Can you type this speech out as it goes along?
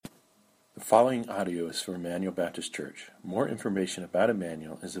The following audio is from Emmanuel Baptist Church. More information about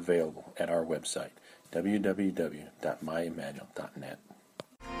Emmanuel is available at our website, www.myemmanuel.net.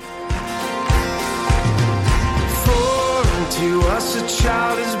 For unto us a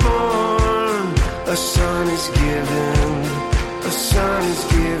child is born, a son is given, a son is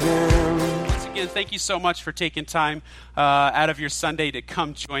given. Once again, thank you so much for taking time out of your Sunday to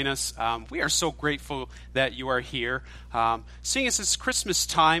come join us. We are so grateful that you are here. Seeing as it's Christmas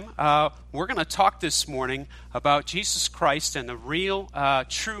time, we're going to talk this morning about Jesus Christ and the real,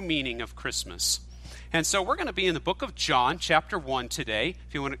 true meaning of Christmas. And so we're going to be in the book of John, chapter 1 today.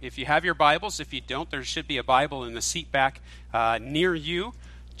 If you have your Bibles, if you don't, there should be a Bible in the seat back near you.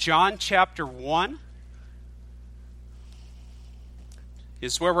 John chapter 1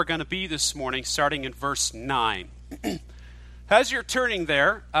 is where we're going to be this morning, starting in verse 9. As you're turning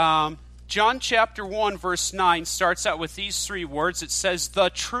there, John chapter 1, verse 9 starts out with these three words. It says, "The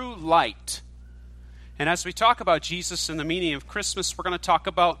true light." And as we talk about Jesus and the meaning of Christmas, we're going to talk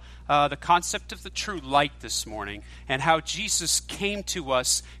about the concept of the true light this morning and how Jesus came to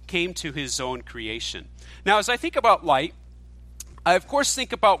us, came to his own creation. Now, as I think about light, I of course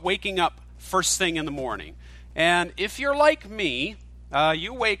think about waking up first thing in the morning. And if you're like me,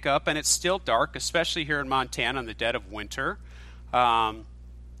 you wake up and it's still dark, especially here in Montana in the dead of winter.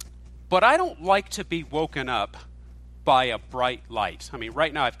 But I don't like to be woken up by a bright light. I mean,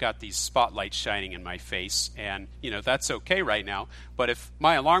 right now I've got these spotlights shining in my face, and, that's okay right now. But if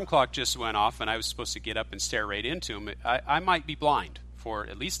my alarm clock just went off and I was supposed to get up and stare right into them, I might be blind for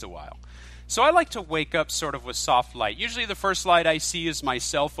at least a while. So I like to wake up sort of with soft light. Usually the first light I see is my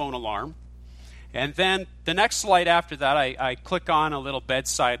cell phone alarm. And then the next light after that, I click on a little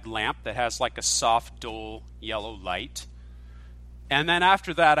bedside lamp that has like a soft, dull yellow light. And then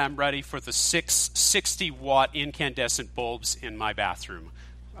after that, I'm ready for the 6 60-watt incandescent bulbs in my bathroom,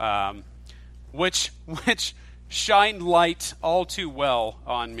 which shine light all too well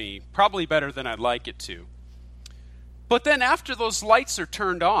on me, probably better than I'd like it to. But then after those lights are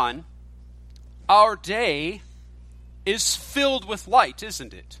turned on, our day is filled with light,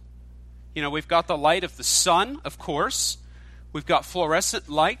 isn't it? We've got the light of the sun, of course. We've got fluorescent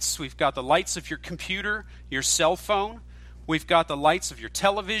lights. We've got the lights of your computer, your cell phone. We've got the lights of your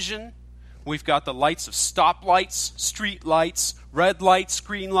television. We've got the lights of stoplights, street lights, red lights,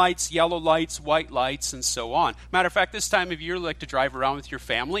 green lights, yellow lights, white lights, and so on. Matter of fact, this time of year, you like to drive around with your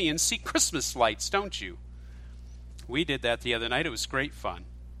family and see Christmas lights, don't you? We did that the other night. It was great fun.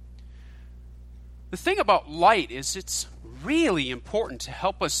 The thing about light is it's really important to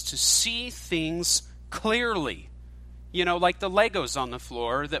help us to see things clearly. Like the Legos on the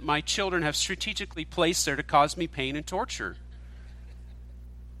floor that my children have strategically placed there to cause me pain and torture.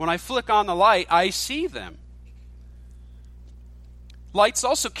 When I flick on the light, I see them. Lights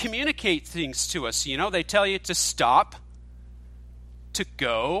also communicate things to us. They tell you to stop, to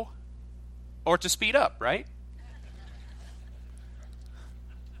go, or to speed up, right?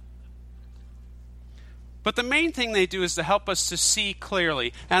 But the main thing they do is to help us to see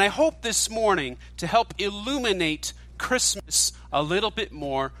clearly. And I hope this morning to help illuminate Christmas a little bit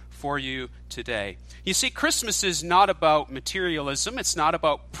more for you today. You see, Christmas is not about materialism. It's not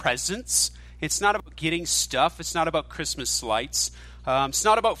about presents. It's not about getting stuff. It's not about Christmas lights. It's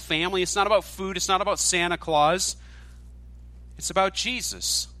not about family. It's not about food. It's not about Santa Claus. It's about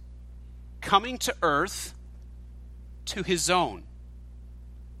Jesus coming to earth to his own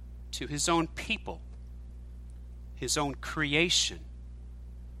people, his own creation.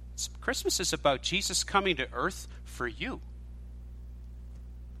 Christmas is about Jesus coming to earth for you.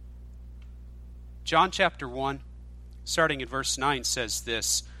 John chapter 1, starting in verse 9, says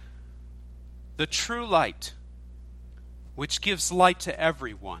this: "The true light, which gives light to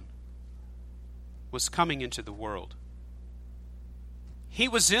everyone, was coming into the world. He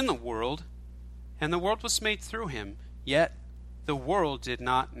was in the world, and the world was made through him, yet the world did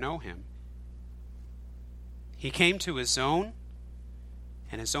not know him. He came to his own,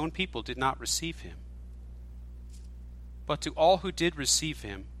 and his own people did not receive him. But to all who did receive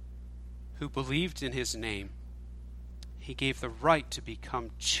him, who believed in his name, he gave the right to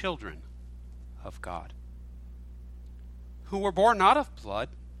become children of God, who were born not of blood,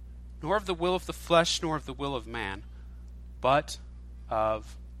 nor of the will of the flesh, nor of the will of man, but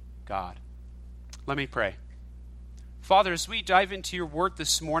of God." Let me pray. Father, as we dive into your word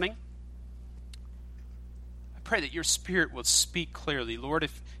this morning, pray that your Spirit will speak clearly. Lord,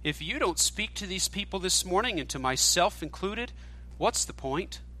 if you don't speak to these people this morning, and to myself included, what's the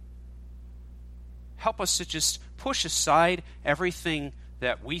point? Help us to just push aside everything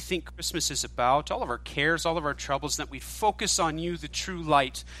that we think Christmas is about, all of our cares, all of our troubles, that we'd focus on you, the true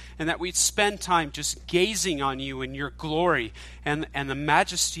light, and that we'd spend time just gazing on you and your glory and the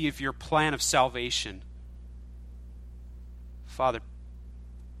majesty of your plan of salvation. Father,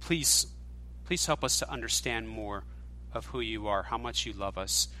 please help us to understand more of who you are, how much you love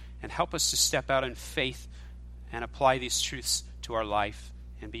us, and help us to step out in faith and apply these truths to our life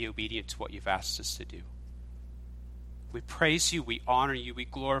and be obedient to what you've asked us to do. We praise you, we honor you, we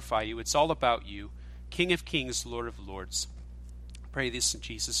glorify you. It's all about you, King of kings, Lord of lords. I pray this in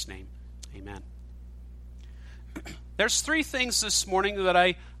Jesus' name. Amen. There's three things this morning that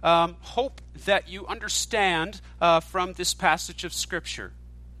I hope that you understand from this passage of Scripture.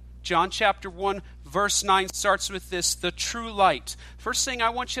 John chapter 1, verse 9 starts with this, the true light. First thing I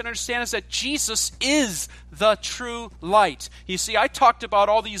want you to understand is that Jesus is the true light. You see, I talked about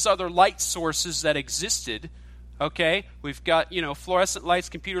all these other light sources that existed. Okay, we've got, fluorescent lights,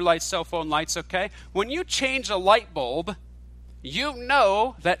 computer lights, cell phone lights, okay? When you change a light bulb, you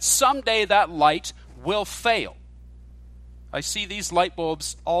know that someday that light will fail. I see these light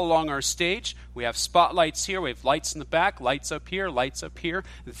bulbs all along our stage. We have spotlights here, we have lights in the back, lights up here, lights up here.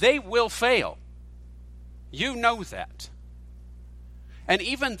 They will fail. You know that. And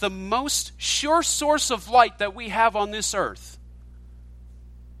even the most sure source of light that we have on this earth,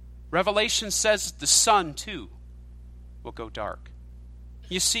 Revelation says the sun too will go dark.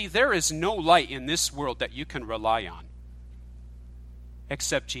 You see, there is no light in this world that you can rely on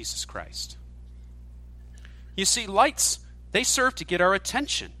except Jesus Christ. You see, lights, they serve to get our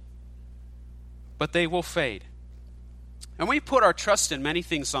attention, but they will fade. And we put our trust in many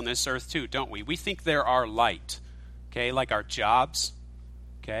things on this earth too, don't we? We think they're our light, okay, like our jobs,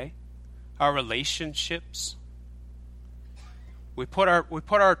 okay, our relationships. We put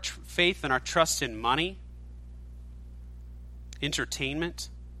our faith and our trust in money, entertainment,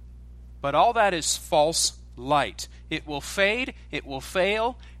 but all that is false light. It will fade, it will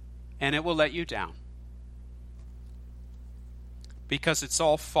fail, and it will let you down. Because it's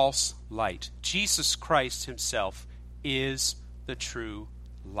all false light. Jesus Christ himself is the true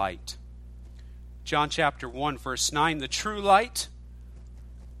light. John chapter 1, verse 9, the true light,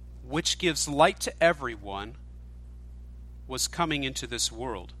 which gives light to everyone, was coming into this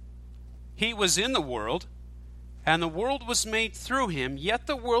world. He was in the world, and the world was made through him, yet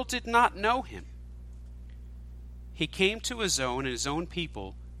the world did not know him. He came to his own, and his own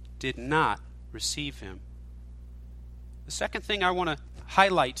people did not receive him. The second thing I want to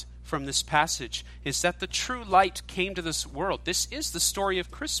highlight from this passage is that the true light came to this world. This is the story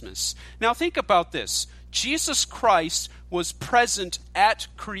of Christmas. Now think about this. Jesus Christ was present at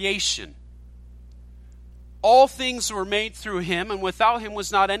creation. All things were made through him, and without him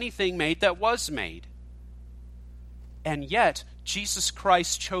was not anything made that was made. And yet, Jesus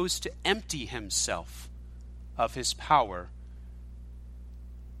Christ chose to empty himself of his power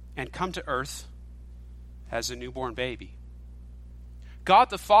and come to earth as a newborn baby. God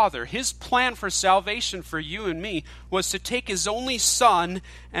the Father, his plan for salvation for you and me was to take his only Son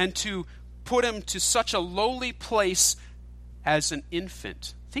and to put him to such a lowly place as an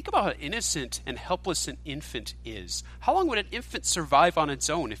infant. Think about how innocent and helpless an infant is. How long would an infant survive on its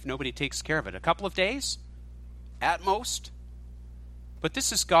own if nobody takes care of it? A couple of days? At most? But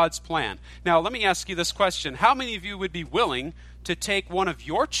this is God's plan. Now, let me ask you this question. How many of you would be willing to take one of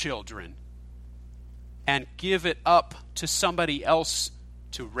your children and give it up to somebody else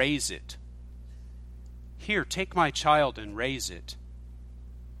to raise it? Here, take my child and raise it.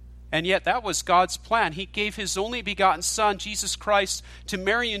 And yet that was God's plan. He gave his only begotten Son, Jesus Christ, to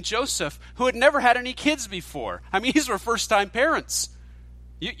Mary and Joseph, who had never had any kids before. I mean, these were first-time parents.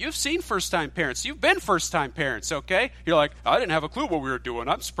 You've seen first-time parents. You've been first-time parents, okay? You're like, I didn't have a clue what we were doing.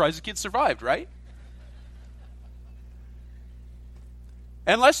 I'm surprised the kid survived, right?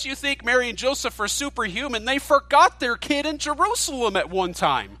 Unless you think Mary and Joseph are superhuman, they forgot their kid in Jerusalem at one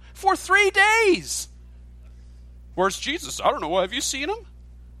time for 3 days. Where's Jesus? I don't know. Have you seen him?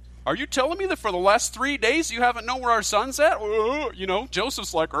 Are you telling me that for the last 3 days you haven't known where our son's at?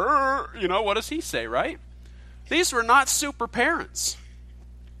 Joseph's like, what does he say, right? These were not super parents.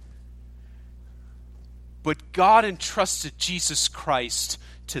 But God entrusted Jesus Christ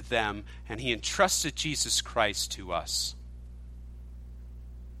to them, and he entrusted Jesus Christ to us.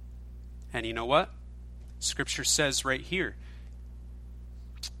 And you know what? Scripture says right here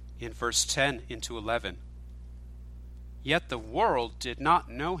in verse 10 into 11, yet the world did not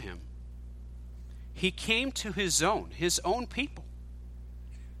know him. He came to his own people,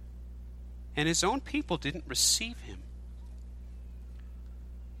 and his own people didn't receive him.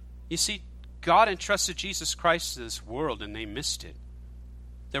 You see, God entrusted Jesus Christ to this world, and they missed it.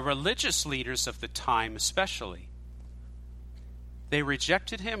 the religious leaders of the time especially. They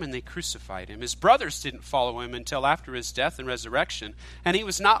rejected him and they crucified him. His brothers didn't follow him until after his death and resurrection, and he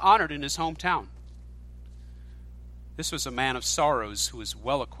was not honored in his hometown. This was a man of sorrows who was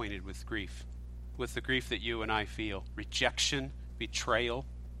well acquainted with grief, with the grief that you and I feel. Rejection, betrayal.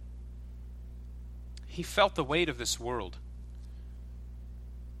 He felt the weight of this world.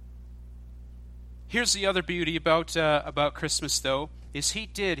 Here's the other beauty about Christmas, though, is he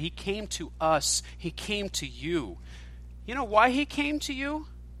came to us. He came to you. You know why he came to you?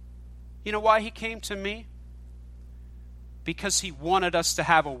 You know why he came to me? Because he wanted us to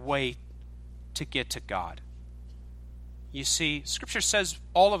have a way to get to God. You see, Scripture says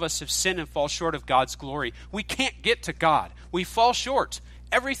all of us have sinned and fall short of God's glory. We can't get to God. We fall short.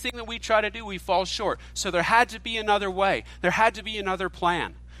 Everything that we try to do, we fall short. So there had to be another way. There had to be another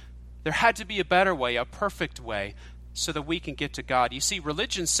plan. There had to be a better way, a perfect way, so that we can get to God. You see,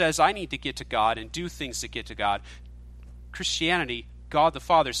 religion says I need to get to God and do things to get to God. Christianity, God the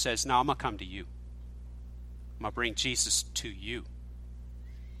Father says, no, I'm going to come to you. I'm going to bring Jesus to you.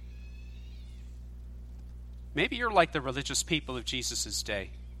 Maybe you're like the religious people of Jesus'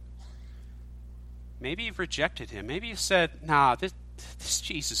 day. Maybe you've rejected him. Maybe you said, nah, this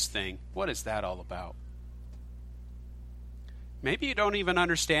Jesus thing, what is that all about? Maybe you don't even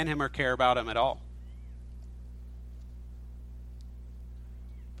understand him or care about him at all.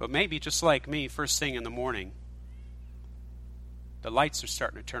 But maybe, just like me, first thing in the morning, the lights are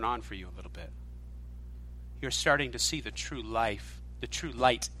starting to turn on for you a little bit. You're starting to see the true life, the true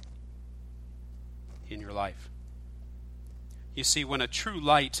light in your life. You see, when a true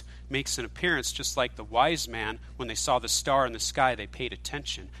light makes an appearance, just like the wise man, when they saw the star in the sky, they paid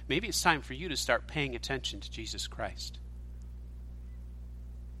attention. Maybe it's time for you to start paying attention to Jesus Christ.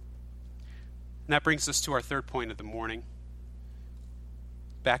 And that brings us to our third point of the morning.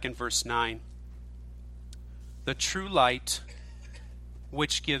 Back in verse 9. The true light,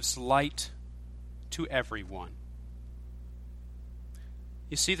 which gives light to everyone.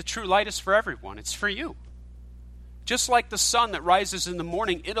 You see, the true light is for everyone. It's for you. Just like the sun that rises in the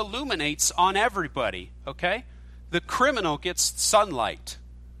morning, it illuminates on everybody, okay? The criminal gets sunlight,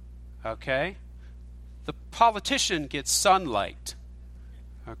 okay? The politician gets sunlight,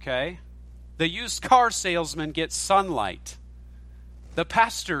 okay? The used car salesman gets sunlight. The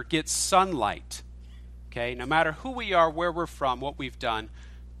pastor gets sunlight, okay? No matter who we are, where we're from, what we've done,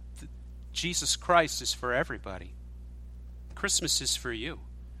 Jesus Christ is for everybody. Christmas is for you.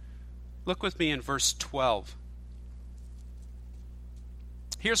 Look with me in verse 12.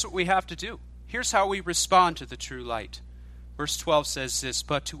 Here's what we have to do. Here's how we respond to the true light. Verse 12 says this,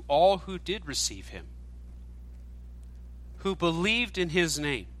 but to all who did receive him, who believed in his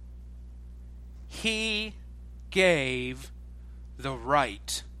name, he gave the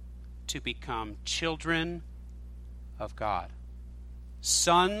right to become children of God,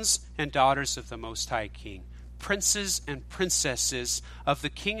 sons and daughters of the Most High King, princes and princesses of the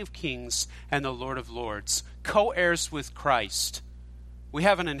King of Kings and the Lord of Lords, co-heirs with Christ. We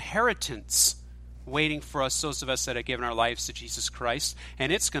have an inheritance waiting for us, those of us that have given our lives to Jesus Christ,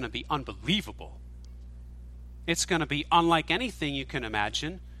 and it's going to be unbelievable. It's going to be unlike anything you can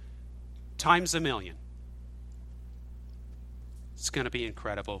imagine, times a million. It's going to be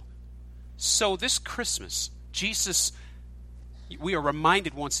incredible. So this Christmas, we are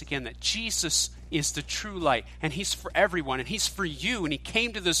reminded once again that Jesus is the true light, and he's for everyone, and he's for you, and he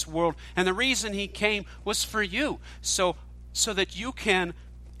came to this world, and the reason he came was for you, so that you can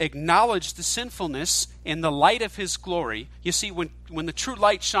acknowledge the sinfulness in the light of his glory. You see, when the true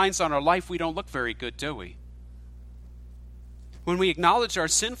light shines on our life, we don't look very good, do we? When we acknowledge our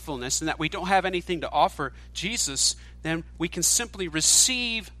sinfulness and that we don't have anything to offer Jesus, then we can simply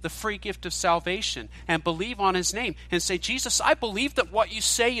receive the free gift of salvation and believe on his name and say, Jesus, I believe that what you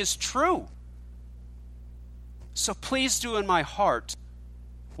say is true. So please do in my heart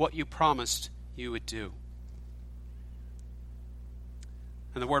what you promised you would do.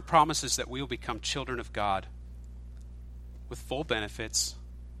 And the word promises that we will become children of God with full benefits,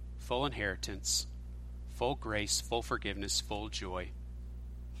 full inheritance, full grace, full forgiveness, full joy,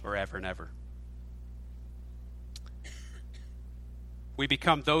 forever and ever. We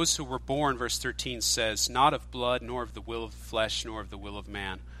become those who were born, verse 13 says, not of blood, nor of the will of the flesh, nor of the will of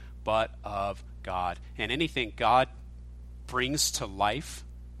man, but of God. And anything God brings to life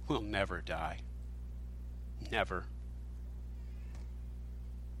will never die. Never.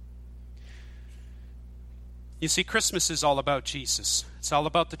 You see, Christmas is all about Jesus. It's all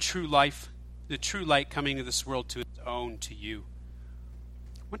about the true life, the true light coming to this world to its own, to you.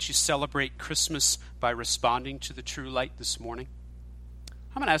 Won't you celebrate Christmas by responding to the true light this morning?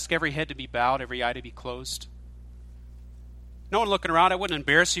 I'm going to ask every head to be bowed, every eye to be closed. No one looking around. I wouldn't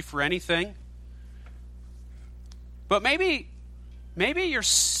embarrass you for anything. But maybe you're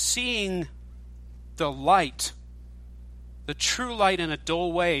seeing the light, the true light in a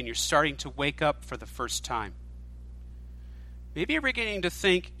dull way, and you're starting to wake up for the first time. Maybe you're beginning to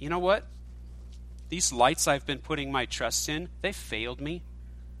think, you know what? These lights I've been putting my trust in, they failed me.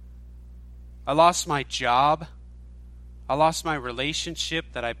 I lost my job. I lost my relationship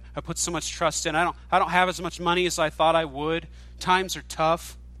that I put so much trust in. I don't have as much money as I thought I would. Times are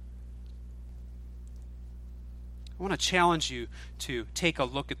tough. I want to challenge you to take a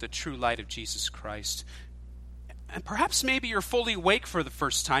look at the true light of Jesus Christ. And perhaps maybe you're fully awake for the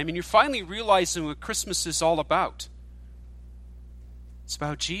first time and you're finally realizing what Christmas is all about. It's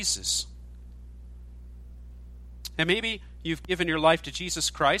about Jesus. And maybe you've given your life to Jesus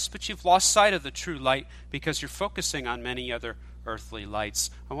Christ, but you've lost sight of the true light because you're focusing on many other earthly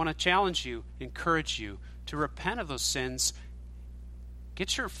lights. I want to challenge you, encourage you to repent of those sins.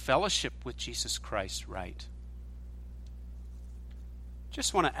 Get your fellowship with Jesus Christ right.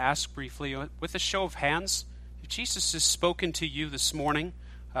 Just want to ask briefly, with a show of hands, if Jesus has spoken to you this morning,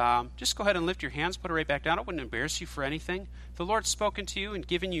 just go ahead and lift your hands, put it right back down. I wouldn't embarrass you for anything. If the Lord's spoken to you and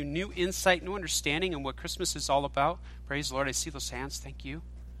given you new insight, new understanding on what Christmas is all about, praise the Lord. I see those hands. Thank you.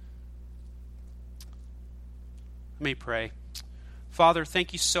 Let me pray. Father,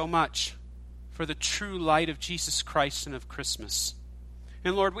 thank you so much for the true light of Jesus Christ and of Christmas.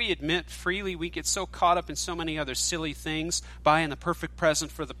 And Lord, we admit freely we get so caught up in so many other silly things, buying the perfect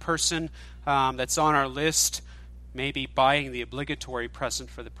present for the person that's on our list, maybe buying the obligatory present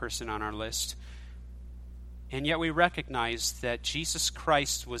for the person on our list. And yet we recognize that Jesus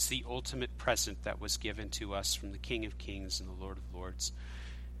Christ was the ultimate present that was given to us from the King of Kings and the Lord of Lords.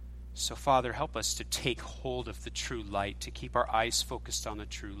 So, Father, help us to take hold of the true light, to keep our eyes focused on the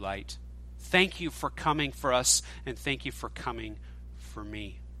true light. Thank you for coming for us, and thank you for coming for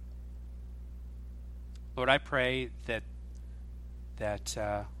me. Lord, I pray that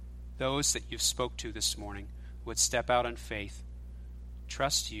those that you've spoke to this morning would step out in faith,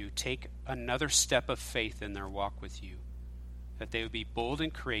 trust you, take another step of faith in their walk with you, that they would be bold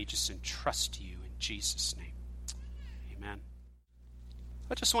and courageous and trust you in Jesus' name. Amen.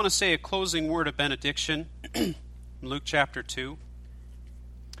 I just want to say a closing word of benediction. Luke chapter 2,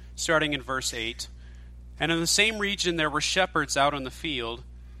 starting in verse 8. And in the same region there were shepherds out in the field,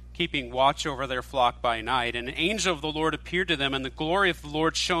 keeping watch over their flock by night. And an angel of the Lord appeared to them, and the glory of the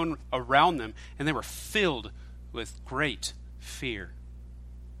Lord shone around them, and they were filled with great fear.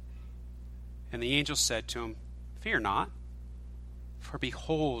 And the angel said to him, "Fear not, for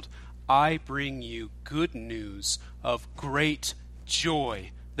behold, I bring you good news of great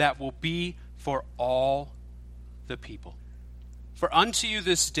joy that will be for all the people. For unto you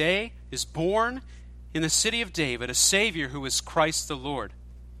this day is born in the city of David a Savior who is Christ the Lord.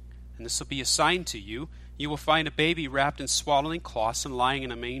 And this will be a sign to you. You will find a baby wrapped in swaddling cloths and lying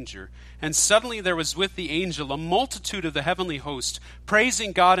in a manger." And suddenly there was with the angel a multitude of the heavenly host,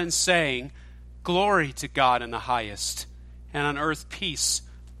 praising God and saying, "Glory to God in the highest, and on earth peace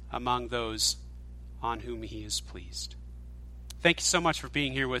among those on whom he is pleased." Thank you so much for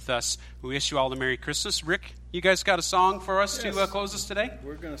being here with us. We wish you all a Merry Christmas. Rick, you guys got a song for us to close us today?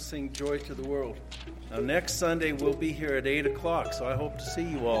 We're going to sing Joy to the World. Now, next Sunday, we'll be here at 8 o'clock, so I hope to see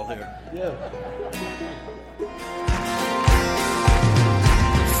you all there. Yeah.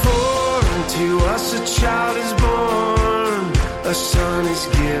 For unto us a child is born, a son is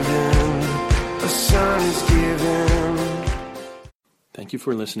given, a son is given. Thank you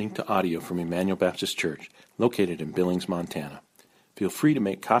for listening to audio from Emmanuel Baptist Church, located in Billings, Montana. Feel free to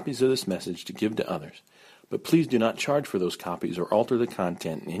make copies of this message to give to others, but please do not charge for those copies or alter the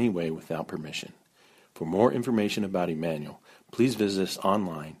content in any way without permission. For more information about Emmanuel, please visit us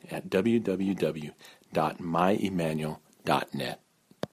online at www.myemmanuel.net.